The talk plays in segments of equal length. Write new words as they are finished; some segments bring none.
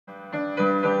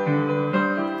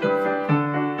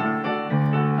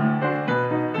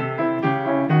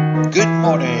Good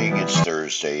morning. It's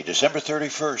Thursday, December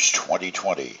 31st,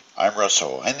 2020. I'm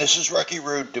Russell, and this is Rocky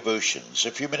Road Devotions,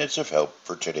 a few minutes of help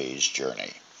for today's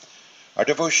journey. Our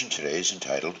devotion today is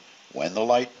entitled, When the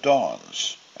Light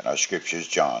Dawns, and our scripture is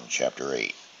John chapter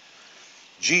 8.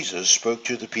 Jesus spoke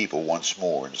to the people once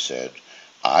more and said,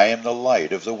 I am the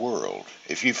light of the world.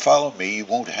 If you follow me, you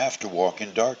won't have to walk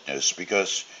in darkness,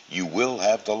 because you will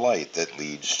have the light that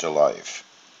leads to life.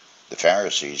 The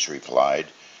Pharisees replied,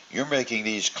 You're making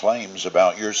these claims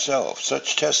about yourself.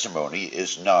 Such testimony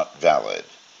is not valid.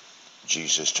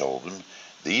 Jesus told them,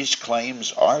 These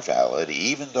claims are valid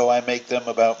even though I make them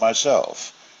about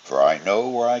myself, for I know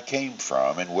where I came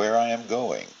from and where I am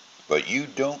going. But you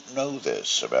don't know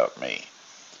this about me.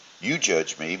 You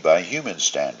judge me by human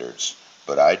standards,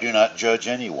 but I do not judge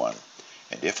anyone.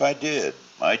 And if I did,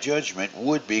 my judgment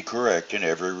would be correct in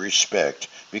every respect,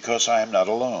 because I am not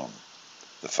alone.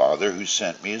 The Father who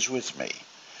sent me is with me.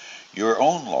 Your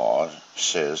own law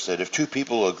says that if two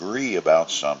people agree about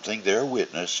something, their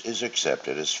witness is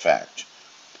accepted as fact.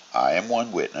 I am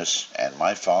one witness, and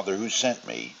my Father who sent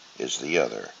me is the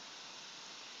other.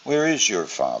 Where is your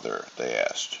Father? They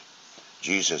asked.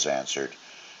 Jesus answered,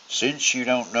 Since you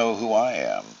don't know who I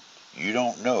am, you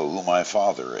don't know who my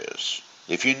Father is.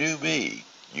 If you knew me,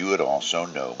 you would also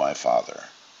know my Father.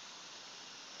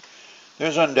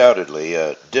 There's undoubtedly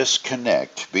a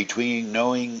disconnect between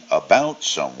knowing about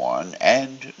someone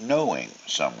and knowing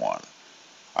someone.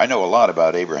 I know a lot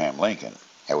about Abraham Lincoln.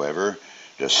 However,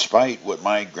 despite what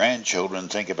my grandchildren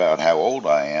think about how old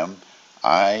I am,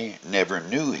 I never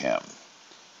knew him.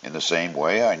 In the same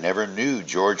way, I never knew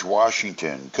George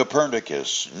Washington,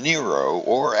 Copernicus, Nero,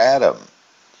 or Adam.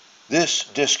 This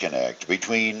disconnect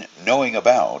between knowing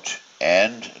about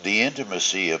and the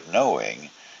intimacy of knowing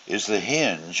is the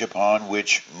hinge upon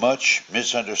which much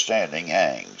misunderstanding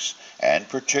hangs, and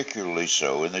particularly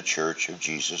so in the Church of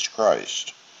Jesus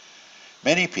Christ.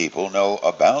 Many people know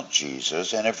about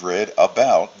Jesus and have read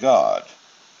about God.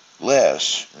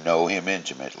 Less know him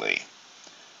intimately.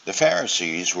 The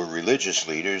Pharisees were religious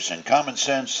leaders. In common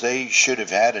sense, they should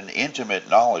have had an intimate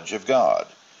knowledge of God.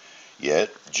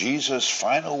 Yet, Jesus'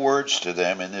 final words to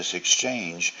them in this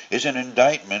exchange is an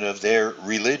indictment of their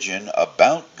religion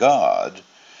about God,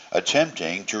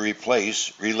 attempting to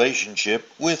replace relationship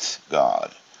with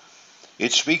God.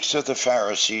 It speaks of the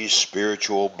Pharisees'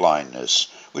 spiritual blindness,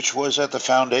 which was at the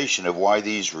foundation of why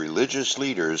these religious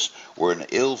leaders were an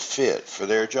ill fit for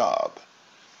their job.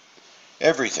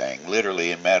 Everything,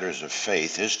 literally in matters of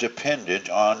faith, is dependent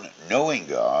on knowing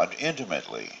God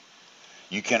intimately.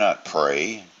 You cannot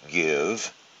pray,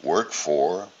 give, work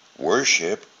for,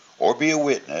 worship, or be a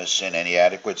witness in any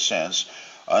adequate sense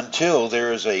until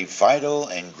there is a vital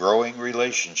and growing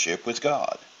relationship with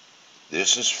God.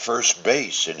 This is first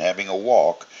base in having a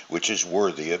walk which is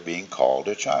worthy of being called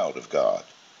a child of God.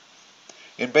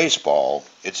 In baseball,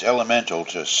 it's elemental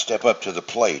to step up to the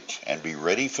plate and be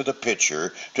ready for the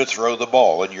pitcher to throw the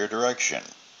ball in your direction.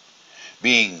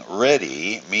 Being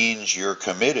ready means you're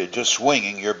committed to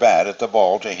swinging your bat at the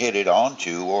ball to hit it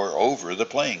onto or over the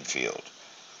playing field.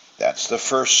 That's the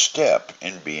first step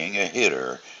in being a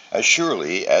hitter, as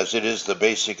surely as it is the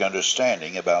basic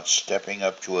understanding about stepping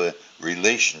up to a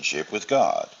relationship with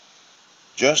God.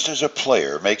 Just as a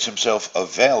player makes himself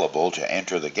available to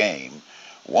enter the game,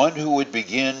 one who would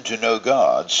begin to know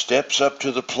God steps up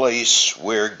to the place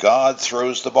where God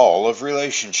throws the ball of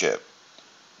relationship.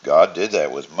 God did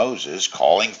that with Moses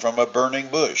calling from a burning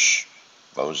bush.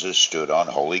 Moses stood on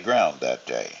holy ground that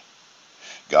day.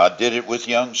 God did it with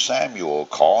young Samuel,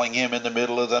 calling him in the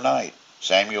middle of the night.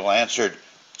 Samuel answered,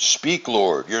 Speak,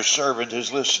 Lord, your servant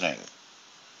is listening.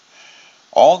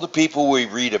 All the people we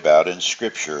read about in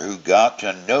Scripture who got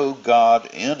to know God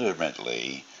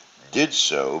intimately did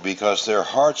so because their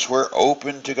hearts were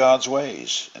open to God's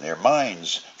ways and their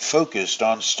minds focused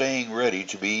on staying ready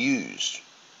to be used.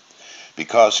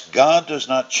 Because God does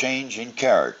not change in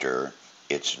character,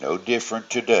 it's no different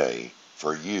today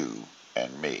for you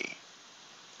and me.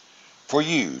 For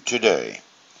you today,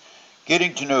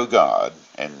 getting to know God,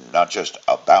 and not just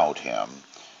about him,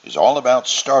 is all about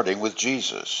starting with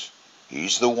Jesus.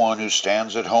 He's the one who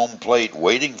stands at home plate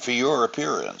waiting for your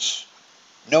appearance.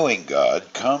 Knowing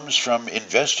God comes from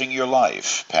investing your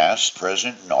life, past,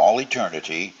 present, and all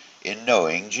eternity, in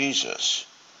knowing Jesus.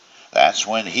 That's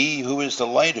when he who is the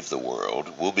light of the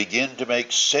world will begin to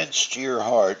make sense to your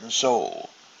heart and soul.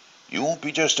 You won't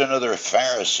be just another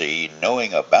Pharisee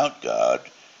knowing about God.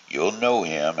 You'll know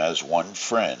him as one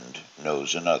friend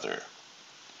knows another.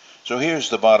 So here's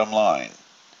the bottom line.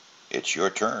 It's your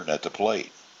turn at the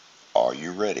plate. Are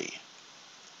you ready?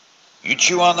 You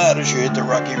chew on that as you hit the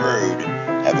rocky road.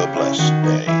 Have a blessed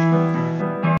day.